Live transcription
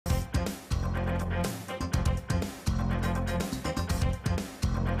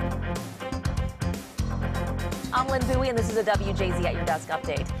I'm Lynn Bowie, and this is a WJZ at your desk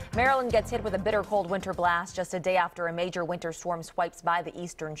update. Maryland gets hit with a bitter cold winter blast just a day after a major winter storm swipes by the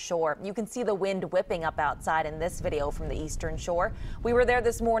eastern shore. You can see the wind whipping up outside in this video from the eastern shore. We were there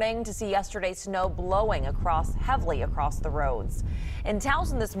this morning to see yesterday's snow blowing heavily across the roads. In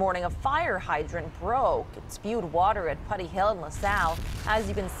Towson this morning, a fire hydrant broke. It spewed water at Putty Hill and LaSalle. As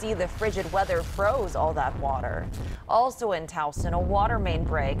you can see, the frigid weather froze all that water. Also in Towson, a water main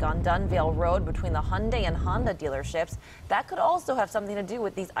break on Dunvale Road between the Hyundai and Honda dealerships. That could also have something to do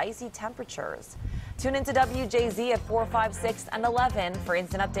with these icy temperatures. Tune into WJZ at 4, 5, 6, and 11 for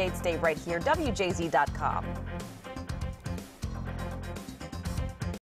instant updates. Stay right here, WJZ.com.